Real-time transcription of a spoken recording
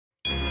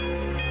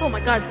Oh my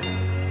God.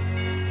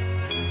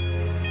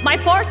 My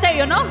forte,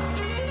 you know?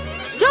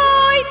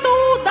 Joy to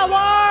the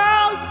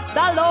world,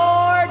 the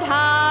Lord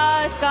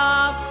has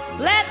come.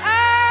 Let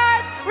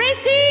earth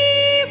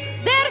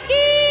receive their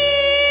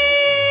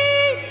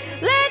King.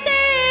 Let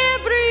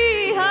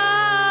every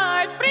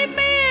heart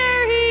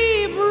prepare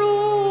him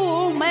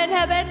room. And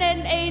heaven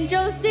and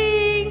angels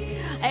sing.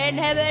 And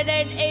heaven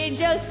and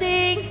angels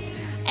sing.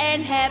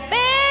 And heaven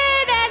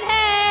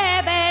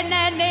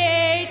and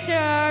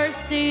nature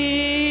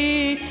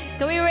sing.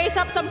 Can we raise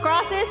up some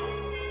crosses?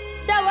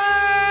 The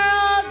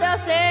world, the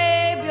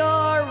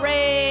Savior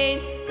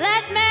reigns.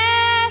 Let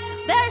men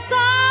their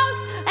songs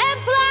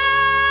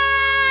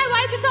employ.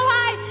 Why is it so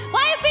high?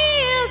 Why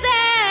fields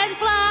and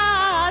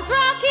floods,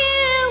 rock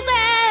hills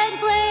and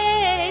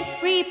plains?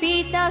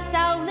 Repeat the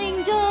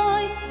sounding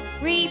joy.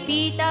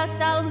 Repeat the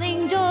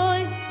sounding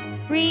joy.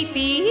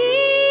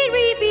 Repeat,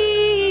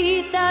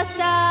 repeat the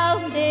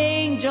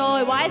sounding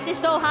joy. Why is this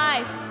so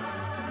high?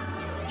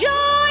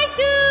 Joy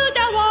to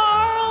the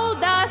world,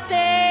 the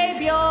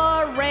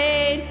Savior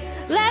reigns.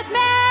 Let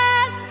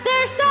men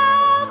their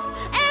songs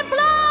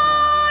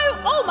employ.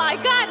 Oh my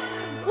God!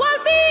 While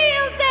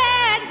fields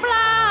and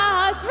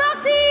floods,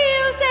 rocks,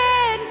 hills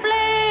and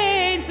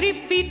plains.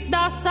 Repeat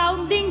the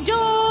sounding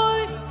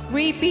joy.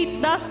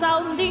 Repeat the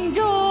sounding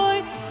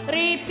joy.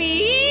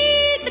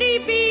 Repeat,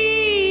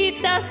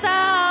 repeat the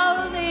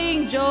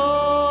sounding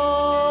joy.